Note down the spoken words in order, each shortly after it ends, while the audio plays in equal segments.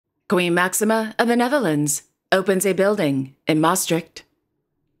Queen Maxima of the Netherlands opens a building in Maastricht.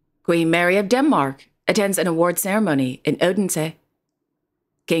 Queen Mary of Denmark attends an award ceremony in Odense.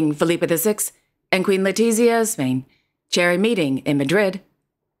 King Felipe VI and Queen Letizia of Spain chair a meeting in Madrid.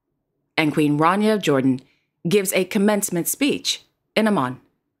 And Queen Rania of Jordan gives a commencement speech in Amman.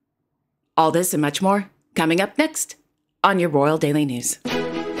 All this and much more coming up next on your Royal Daily News.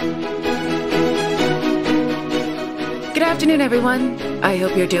 Good afternoon, everyone. I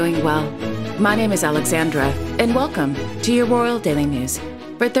hope you're doing well. My name is Alexandra, and welcome to your Royal Daily News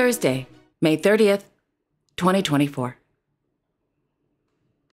for Thursday, May 30th, 2024.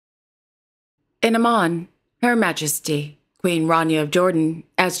 In Amman, Her Majesty, Queen Rania of Jordan,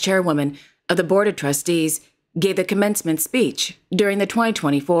 as chairwoman of the Board of Trustees, gave the commencement speech during the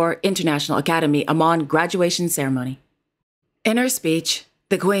 2024 International Academy Amman graduation ceremony. In her speech,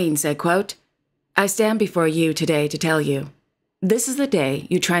 the Queen said, quote, "I stand before you today to tell you, this is the day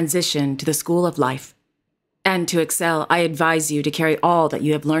you transition to the school of life. And to excel, I advise you to carry all that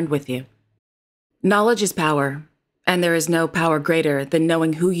you have learned with you. Knowledge is power, and there is no power greater than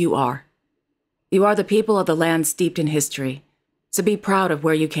knowing who you are. You are the people of the land steeped in history, so be proud of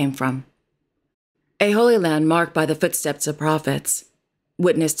where you came from. A holy land marked by the footsteps of prophets,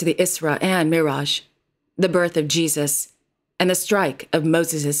 witness to the Isra and Miraj, the birth of Jesus, and the strike of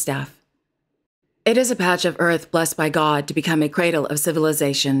Moses' staff. It is a patch of earth blessed by God to become a cradle of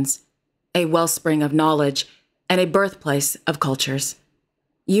civilizations, a wellspring of knowledge, and a birthplace of cultures.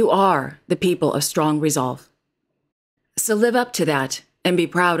 You are the people of strong resolve. So live up to that and be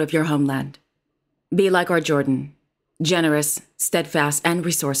proud of your homeland. Be like our Jordan, generous, steadfast, and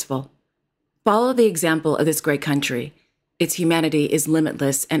resourceful. Follow the example of this great country. Its humanity is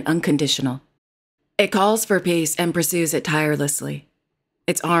limitless and unconditional. It calls for peace and pursues it tirelessly.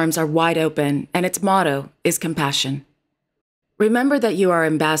 Its arms are wide open, and its motto is compassion. Remember that you are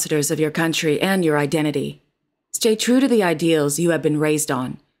ambassadors of your country and your identity. Stay true to the ideals you have been raised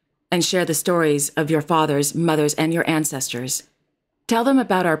on, and share the stories of your fathers, mothers, and your ancestors. Tell them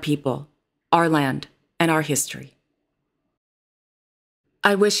about our people, our land, and our history.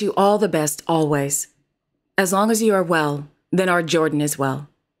 I wish you all the best always. As long as you are well, then our Jordan is well.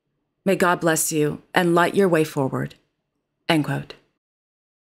 May God bless you and light your way forward." End quote.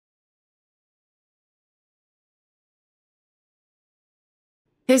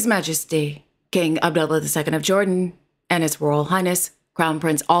 His Majesty, King Abdullah II of Jordan, and His Royal Highness, Crown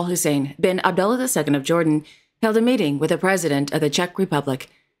Prince Al Hussein bin Abdullah II of Jordan, held a meeting with the President of the Czech Republic,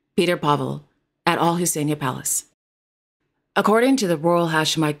 Petr Pavel, at Al Hussein Palace. According to the Royal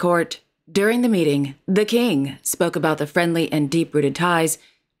Hashemite Court, during the meeting, the King spoke about the friendly and deep-rooted ties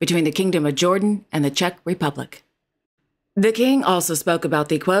between the Kingdom of Jordan and the Czech Republic. The King also spoke about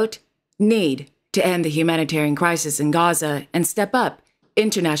the, quote, need to end the humanitarian crisis in Gaza and step up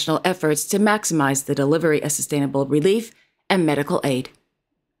international efforts to maximize the delivery of sustainable relief and medical aid.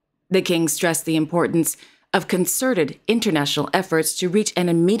 The King stressed the importance of concerted international efforts to reach an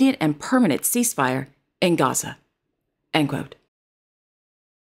immediate and permanent ceasefire in Gaza. End quote.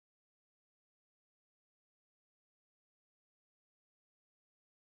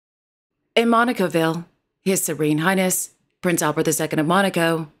 In Monacoville, His Serene Highness, Prince Albert II of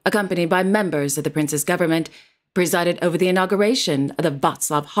Monaco, accompanied by members of the prince's government, presided over the inauguration of the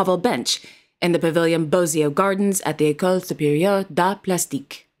Václav Havel bench in the Pavilion Bozio Gardens at the École Supérieure d'Art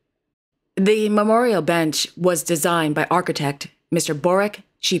Plastique. The memorial bench was designed by architect Mr. Borek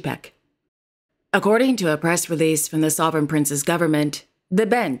Šípek. According to a press release from the Sovereign Prince's government, the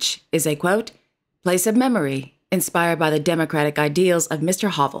bench is a, quote, place of memory inspired by the democratic ideals of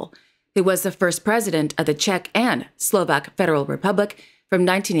Mr. Havel, who was the first president of the Czech and Slovak Federal Republic from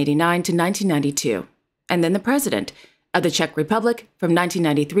 1989 to 1992, and then the president of the Czech Republic from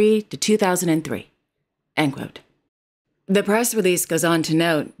 1993 to 2003. End quote. The press release goes on to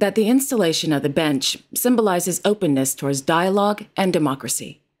note that the installation of the bench symbolizes openness towards dialogue and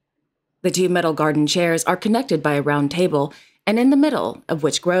democracy. The two metal garden chairs are connected by a round table, and in the middle of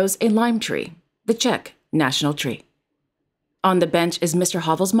which grows a lime tree, the Czech national tree. On the bench is Mr.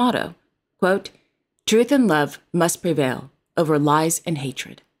 Havel's motto, quote, truth and love must prevail over lies and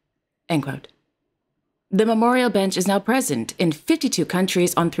hatred. End quote. The memorial bench is now present in 52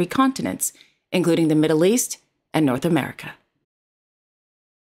 countries on 3 continents, including the Middle East and North America.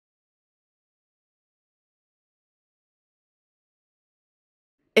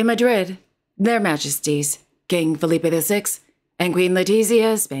 In Madrid, Their Majesties, King Felipe VI and Queen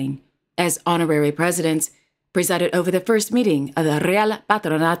Letizia of Spain, as honorary presidents, presided over the first meeting of the Real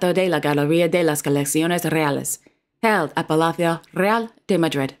Patronato de la Galería de las Colecciones Reales, held at Palacio Real de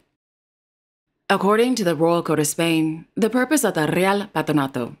Madrid. According to the Royal Court of Spain, the purpose of the Real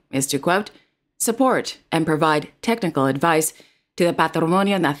Patronato is to, quote, support and provide technical advice to the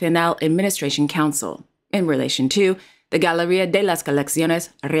Patrimonio Nacional Administration Council in relation to the Galería de las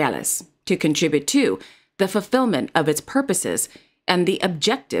Colecciones Reales, to contribute to the fulfillment of its purposes and the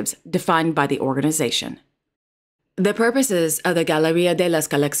objectives defined by the organization. The purposes of the Galería de las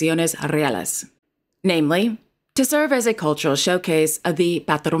Colecciones Reales, namely, to serve as a cultural showcase of the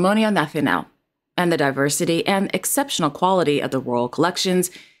Patrimonio Nacional and the diversity and exceptional quality of the royal collections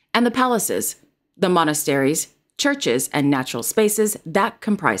and the palaces, the monasteries, churches, and natural spaces that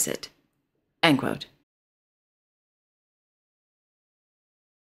comprise it. End quote.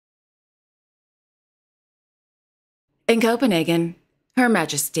 In Copenhagen, Her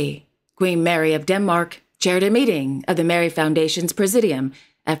Majesty, Queen Mary of Denmark, chaired a meeting of the Mary Foundation's Presidium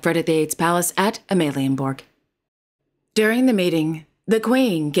at Frederick VIII's Palace at Amalienborg. During the meeting, the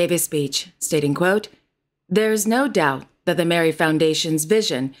Queen gave a speech stating, quote, "There's no doubt that the Mary Foundation's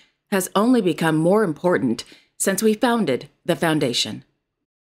vision has only become more important since we founded the foundation.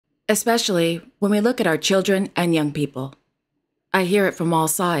 Especially when we look at our children and young people. I hear it from all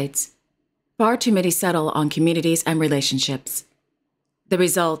sides. Far too many settle on communities and relationships. The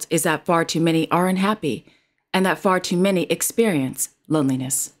result is that far too many are unhappy and that far too many experience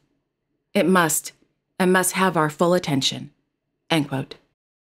loneliness. It must have our full attention." End quote.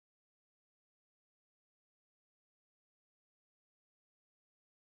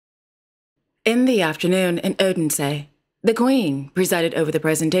 In the afternoon in Odense, the Queen presided over the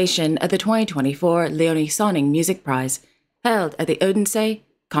presentation of the 2024 Leonie Sonning Music Prize, held at the Odense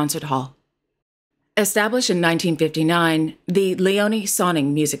Concert Hall. Established in 1959, the Leonie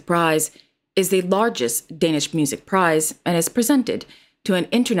Sonning Music Prize is the largest Danish music prize and is presented to an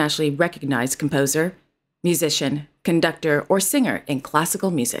internationally recognized composer, musician, conductor, or singer in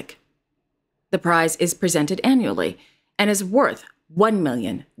classical music. The prize is presented annually and is worth 1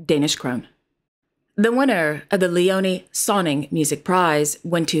 million Danish krone. The winner of the Leonie Sonning Music Prize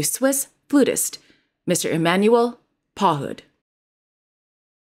went to Swiss flutist Mr. Emmanuel Pahud.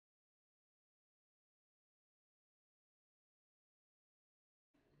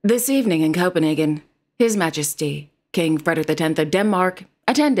 This evening in Copenhagen, His Majesty, King Frederick X of Denmark,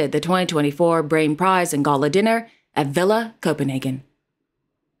 attended the 2024 Brain Prize and Gala Dinner at Villa Copenhagen.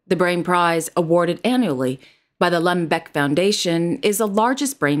 The Brain Prize, awarded annually by the Lundbeck Foundation, is the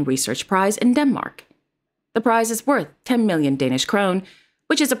largest brain research prize in Denmark. The prize is worth 10 million Danish krone,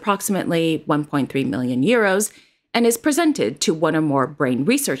 which is approximately 1.3 million euros, and is presented to one or more brain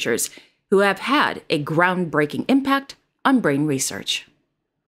researchers who have had a groundbreaking impact on brain research.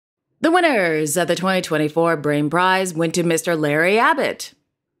 The winners of the 2024 Brain Prize went to Mr. Larry Abbott,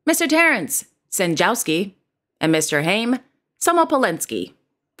 Mr. Terence Senjowski, and Mr. Haim Somopolensky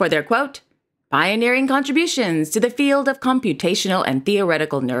for their, quote, pioneering contributions to the field of computational and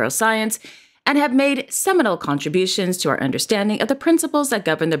theoretical neuroscience and have made seminal contributions to our understanding of the principles that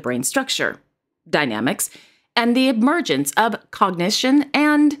govern the brain structure, dynamics, and the emergence of cognition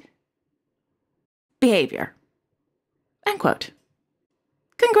and behavior. End quote.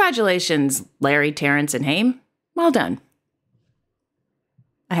 Congratulations, Larry, Terence, and Haim. Well done.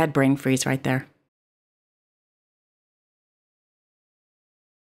 I had brain freeze right there.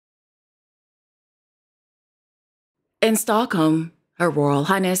 In Stockholm, Her Royal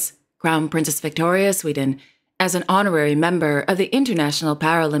Highness, Crown Princess Victoria of Sweden, as an honorary member of the International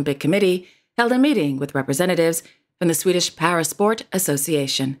Paralympic Committee, held a meeting with representatives from the Swedish Parasport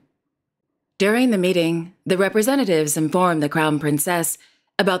Association. During the meeting, the representatives informed the Crown Princess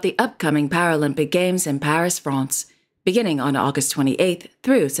about the upcoming Paralympic Games in Paris, France, beginning on August 28th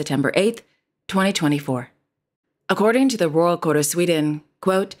through September 8th, 2024. According to the Royal Court of Sweden,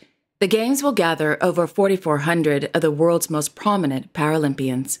 quote, the Games will gather over 4,400 of the world's most prominent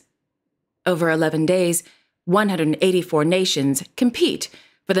Paralympians. Over 11 days, 184 nations compete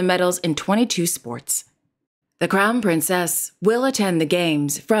for the medals in 22 sports. The Crown Princess will attend the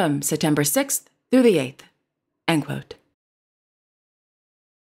Games from September 6th through the 8th. End quote.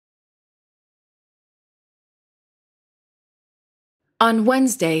 On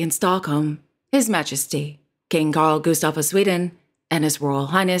Wednesday in Stockholm, His Majesty, King Carl Gustaf of Sweden, and His Royal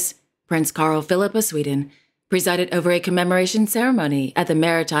Highness, Prince Carl Philip of Sweden, presided over a commemoration ceremony at the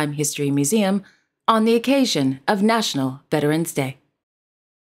Maritime History Museum on the occasion of National Veterans Day.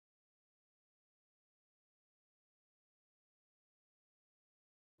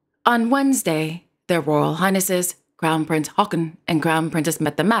 On Wednesday, their Royal Highnesses, Crown Prince Haakon and Crown Princess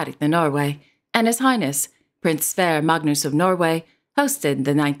Mette-Marit of Norway, and His Highness, Prince Sverre Magnus of Norway, hosted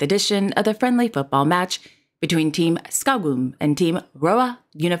the 9th edition of the friendly football match between Team Skaugum and Team Roa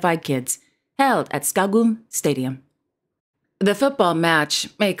Unified Kids, held at Skagum Stadium. The football match,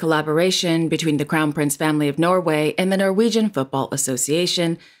 a collaboration between the Crown Prince family of Norway and the Norwegian Football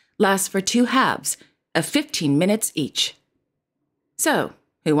Association, lasts for 2 halves of 15 minutes each. So,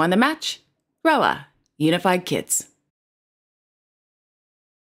 who won the match? Roa, Unified Kids.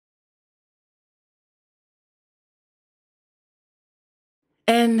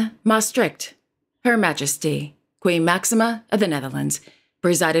 In Maastricht, Her Majesty, Queen Maxima of the Netherlands,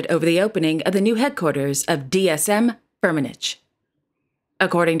 presided over the opening of the new headquarters of DSM Firmenich.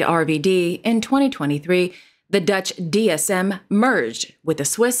 According to RVD, in 2023, the Dutch DSM merged with the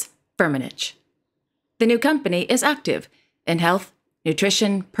Swiss Firmenich. The new company is active in health,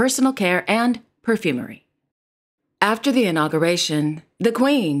 nutrition, personal care, and perfumery. After the inauguration, the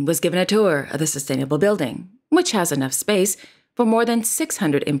Queen was given a tour of the sustainable building, which has enough space for more than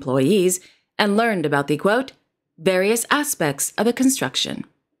 600 employees, and learned about the, quote, various aspects of the construction,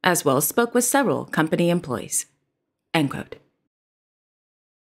 as well as spoke with several company employees, end quote.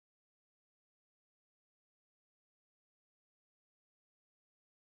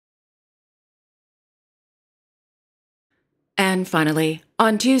 And finally,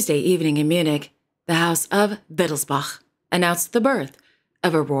 on Tuesday evening in Munich, the House of Wittelsbach announced the birth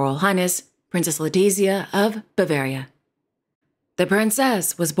of Her Royal Highness Princess Letizia of Bavaria. The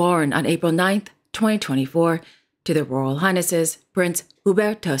princess was born on April 9, 2024, to the Royal Highnesses Prince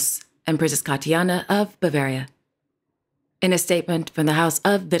Hubertus and Princess Katiana of Bavaria. In a statement from the House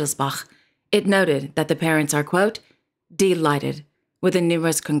of Wittelsbach, it noted that the parents are, quote, delighted with the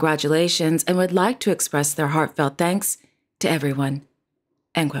numerous congratulations and would like to express their heartfelt thanks to everyone,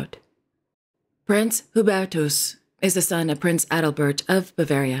 end quote. Prince Hubertus is the son of Prince Adalbert of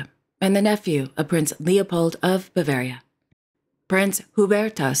Bavaria and the nephew of Prince Leopold of Bavaria. Prince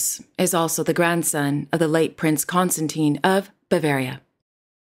Hubertus is also the grandson of the late Prince Constantine of Bavaria.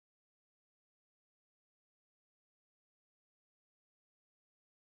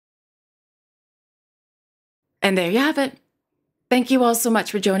 And there you have it. Thank you all so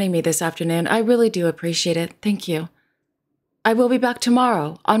much for joining me this afternoon. I really do appreciate it. Thank you. I will be back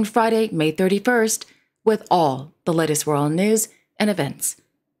tomorrow on Friday, May 31st, with all the latest royal news and events.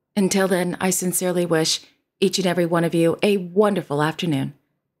 Until then, I sincerely wish each and every one of you a wonderful afternoon.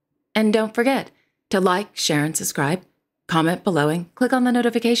 And don't forget to like, share, and subscribe, comment below, and click on the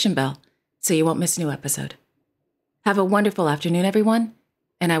notification bell so you won't miss a new episode. Have a wonderful afternoon, everyone,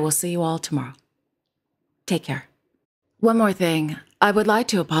 and I will see you all tomorrow. Take care. One more thing. I would like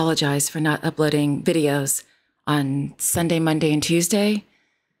to apologize for not uploading videos on Sunday, Monday, and Tuesday.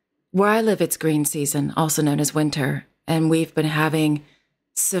 Where I live, it's green season, also known as winter, and we've been having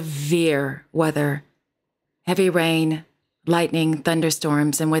severe weather, heavy rain, lightning,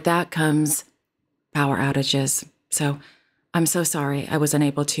 thunderstorms, and with that comes power outages. So I'm so sorry I was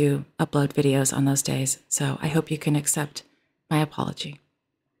unable to upload videos on those days, so I hope you can accept my apology.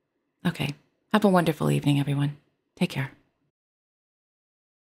 Okay, have a wonderful evening, everyone. Take care.